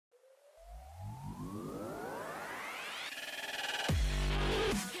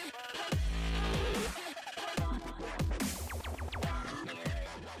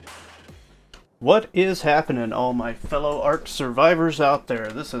What is happening, all my fellow Ark survivors out there?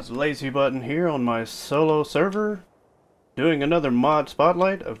 This is Lazy Button here on my solo server, doing another mod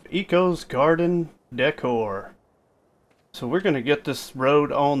spotlight of Eco's Garden Decor. So we're going to get this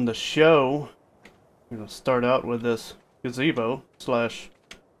road on the show. We're going to start out with this gazebo slash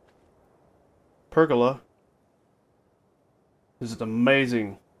pergola. This is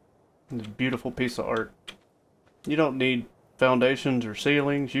amazing. This beautiful piece of art. You don't need foundations or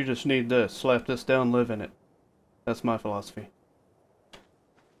ceilings, you just need this. Slap this down, live in it. That's my philosophy.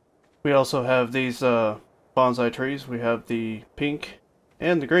 We also have these bonsai trees. We have the pink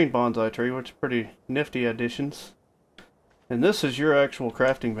and the green bonsai tree, which are pretty nifty additions. And this is your actual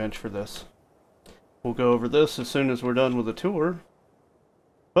crafting bench for this. We'll go over this as soon as we're done with the tour.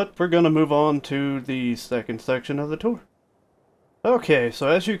 But we're going to move on to the second section of the tour. Okay, so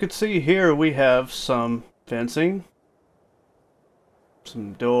as you can see here, we have some fencing.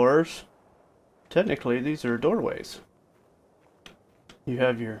 Some doors. Technically, these are doorways. You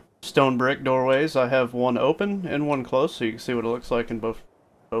have your stone brick doorways. I have one open and one closed, so you can see what it looks like in both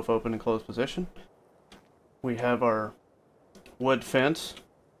open and closed position. We have our wood fence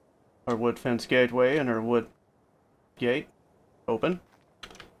gateway, and our wood gate open,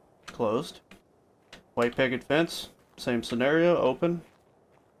 closed. White picket fence, same scenario, open,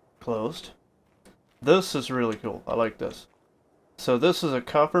 closed. This is really cool. I like this. So this is a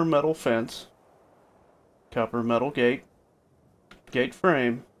copper metal fence, copper metal gate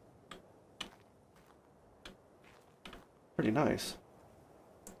frame. Pretty nice.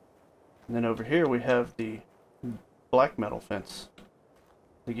 And then over here we have the black metal fence,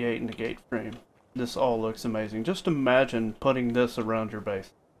 the gate and the gate frame. This all looks amazing. Just imagine putting this around your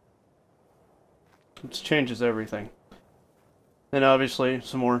base. It changes everything. Then obviously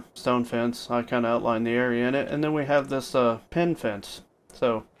some more stone fence. I kind of outlined the area in it. And then we have this pin fence.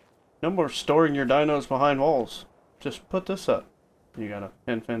 So no more storing your dinos behind walls. Just put this up. You got a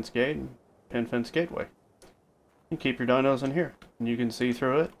pin fence gate and pin fence gateway. You keep your dinos in here. And you can see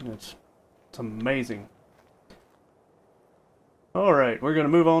through it. It's amazing. Alright, we're going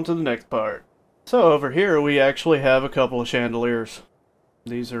to move on to the next part. So over here we actually have a couple of chandeliers.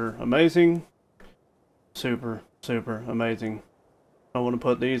 These are amazing. Super amazing. I want to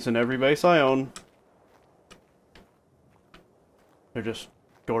put these in every base I own. They're just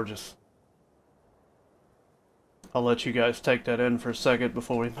gorgeous. I'll let you guys take that in for a second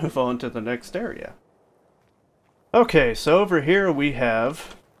before we move on to the next area. Okay, so over here we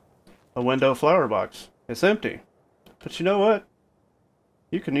have a window flower box. It's empty. But you know what?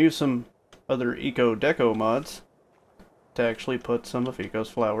 You can use some other Eco Deco mods to actually put some of Eco's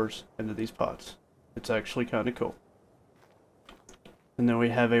flowers into these pots. It's actually kind of cool. And then we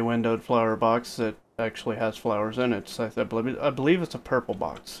have a windowed flower box that actually has flowers in it. So I believe it's a purple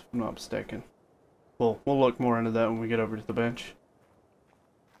box, if I'm not mistaken. We'll look more into that when we get over to the bench.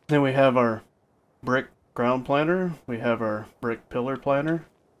 Then we have our brick ground planter. We have our brick pillar planter.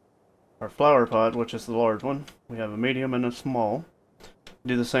 Our flower pot, which is the large one. We have a medium and a small.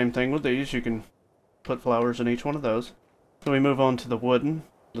 Do the same thing with these. You can put flowers in each one of those. Then we move on to the wooden,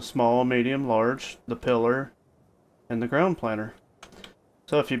 the small, medium, large, the pillar, and the ground planter.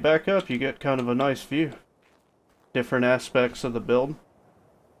 So if you back up, you get kind of a nice view. Different aspects of the build.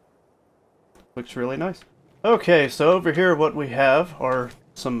 Looks really nice. Okay, so over here what we have are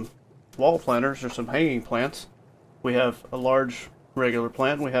some wall planters or some hanging plants. We have a large regular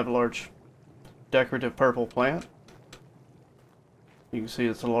plant. We have a large decorative purple plant. You can see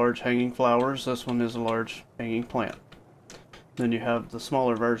it's a large hanging flowers. This one is a large hanging plant. Then you have the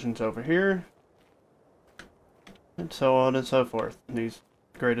smaller versions over here. And so on and so forth. These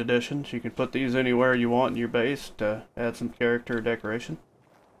great additions. You can put these anywhere you want in your base to add some character or decoration.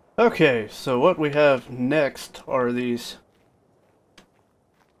 Okay, so what we have next are these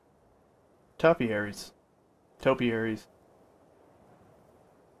topiaries.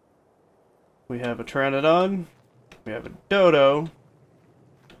 We have a Pteranodon. We have a dodo.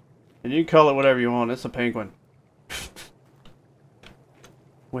 And you can call it whatever you want. It's a penguin.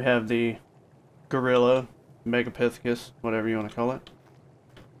 We have the gorilla, Megapithecus, whatever you want to call it.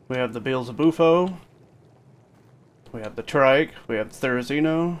 We have the Beelzebufo. We have the Trike. We have the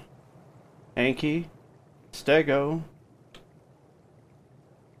Therizino, Anki, Stego,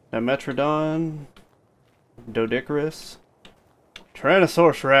 Dimetrodon, Doedicurus,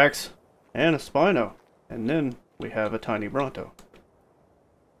 Tyrannosaurus Rex, and a Spino. And then we have a tiny Bronto.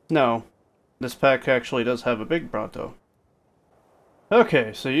 No, this pack actually does have a big Bronto.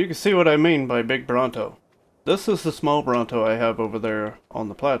 Okay, so you can see what I mean by big Bronto. This is the small Bronto I have over there on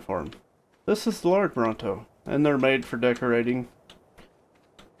the platform. This is the large Bronto, and they're made for decorating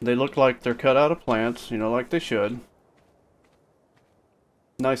They look like they're cut out of plants, you know, like they should.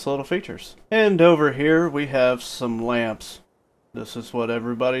 Nice little features. And over here we have some lamps. This is what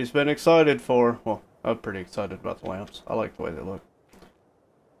everybody's been excited for. Well, I'm pretty excited about the lamps. I like the way they look.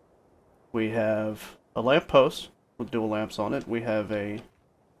 We have a lamp post with dual lamps on it. We have a...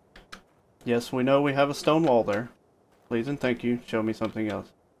 Yes, we know we have a stone wall there. Please and thank you. Show me something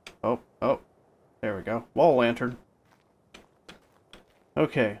else. Oh. There we go. Wall lantern.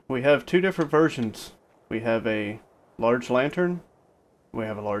 Okay, we have two different versions. We have a large lantern. We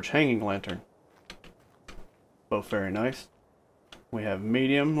have a large hanging lantern. Both very nice. We have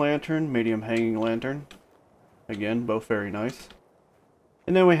medium lantern, medium hanging lantern. Again, both very nice.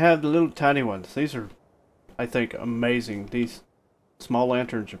 And then we have the little tiny ones. These are, I think, amazing. These small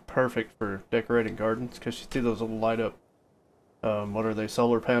lanterns are perfect for decorating gardens because you see those little light up, what are they,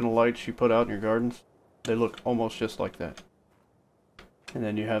 solar panel lights you put out in your gardens? They look almost just like that. And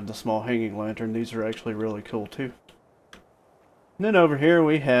then you have the small hanging lantern. These are actually really cool too. And then over here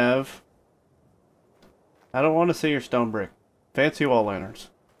we have, I don't want to see your stone brick, fancy wall lanterns.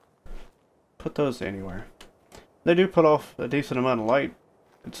 Put those anywhere. They do put off a decent amount of light.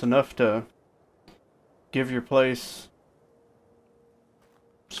 It's enough to give your place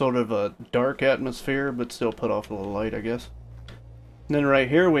sort of a dark atmosphere, but still put off a little light, I guess. And then right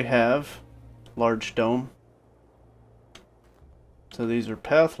here we have large dome. So these are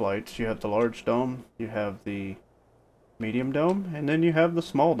path lights. You have the large dome, you have the medium dome, and then you have the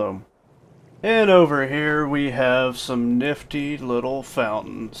small dome. And over here we have some nifty little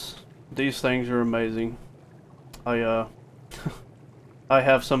fountains. These things are amazing. I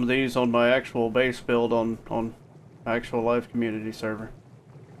have some of these on my actual base build on my actual live community server.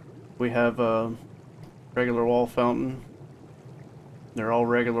 We have a regular wall fountain. They're all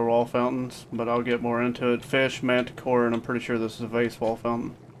regular wall fountains, but I'll get more into it. Fish, manticore, and I'm pretty sure this is a vase wall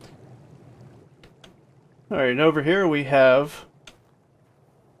fountain. Alright, and over here we have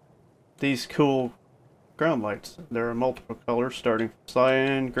these cool ground lights. There are multiple colors starting from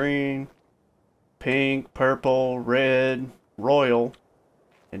cyan, green, pink, purple, red, royal,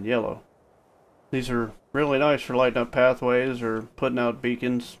 and yellow. These are really nice for lighting up pathways or putting out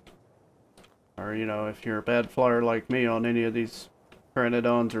beacons. Or, you know, if you're a bad flyer like me on any of these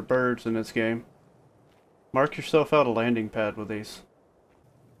pteranodons or birds in this game, mark yourself out a landing pad with these.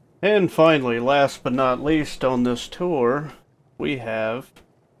 And finally, last but not least on this tour, we have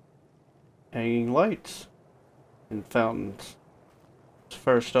hanging lights and fountains.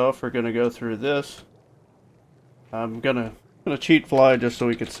 First off, we're going to go through this. I'm gonna cheat fly just so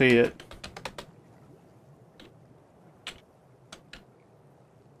we can see it.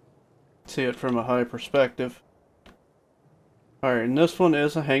 See it from a high perspective. Alright, and this one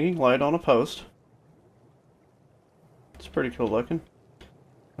is a hanging light on a post. It's pretty cool looking.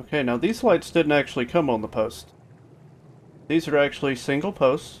 Okay, now these lights didn't actually come on the post. These are actually single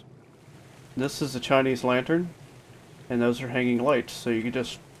posts. This is a Chinese lantern, and those are hanging lights, so you can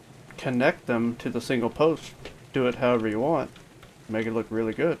just connect them to the single post. Do it however you want. Make it look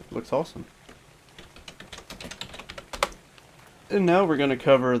really good. It looks awesome. And now we're going to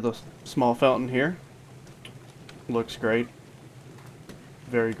cover the small fountain here. Looks great.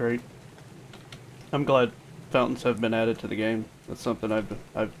 Very great. I'm glad fountains have been added to the game. That's something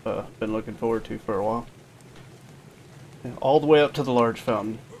I've been looking forward to for a while. And all the way up to the large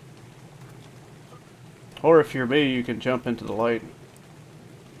fountain. Or if you're me, you can jump into the light.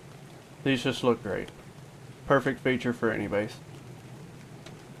 These just look great. Perfect feature for any base.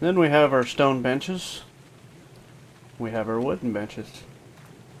 Then we have our stone benches. We have our wooden benches.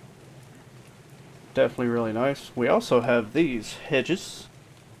 Definitely really nice. We also have these hedges.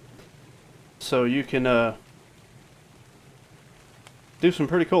 So you can do some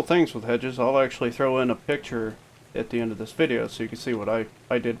pretty cool things with hedges. I'll actually throw in a picture at the end of this video so you can see what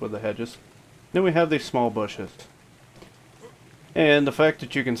I did with the hedges. Then we have these small bushes. And the fact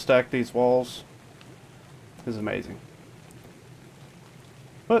that you can stack these walls is amazing.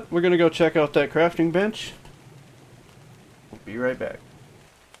 But we're going to go check out that crafting bench. We'll be right back.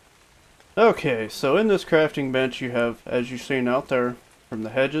 Okay, so in this crafting bench you have, as you've seen out there, from the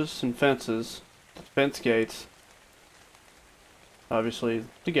hedges and fences, the fence gates, obviously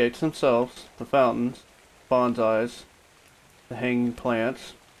the gates themselves, the fountains, bonsais, the hanging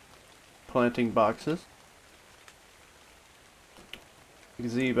plants, planting boxes,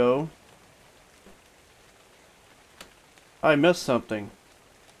 gazebo. I missed something.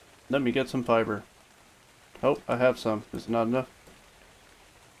 Let me get some fiber. Oh, I have some. Is it not enough?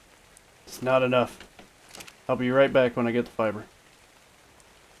 It's not enough. I'll be right back when I get the fiber.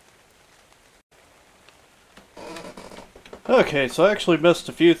 Okay, so I actually missed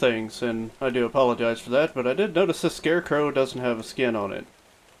a few things, and I do apologize for that, but I did notice this scarecrow doesn't have a skin on it.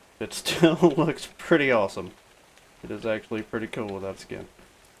 It still looks pretty awesome. It is actually pretty cool without skin.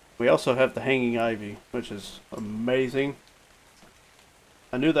 We also have the hanging ivy, which is amazing.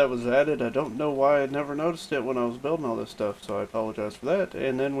 I knew that was added. I don't know why I never noticed it when I was building all this stuff, so I apologize for that.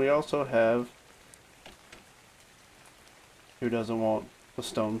 And then we also have... Who doesn't want a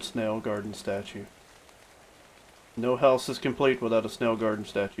stone snail garden statue? No house is complete without a snail garden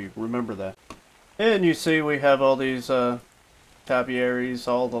statue. Remember that. And you see we have all these tapiaries,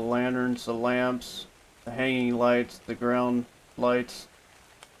 all the lanterns, the lamps, the hanging lights, the ground lights.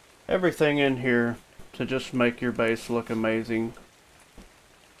 Everything in here to just make your base look amazing.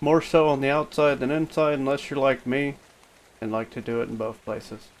 More so on the outside than inside, unless you're like me and like to do it in both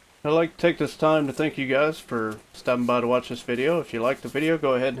places. I'd like to take this time to thank you guys for stopping by to watch this video. If you liked the video,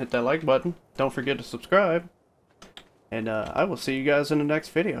 go ahead and hit that like button. Don't forget to subscribe. And I will see you guys in the next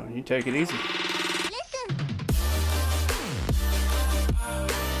video. You take it easy.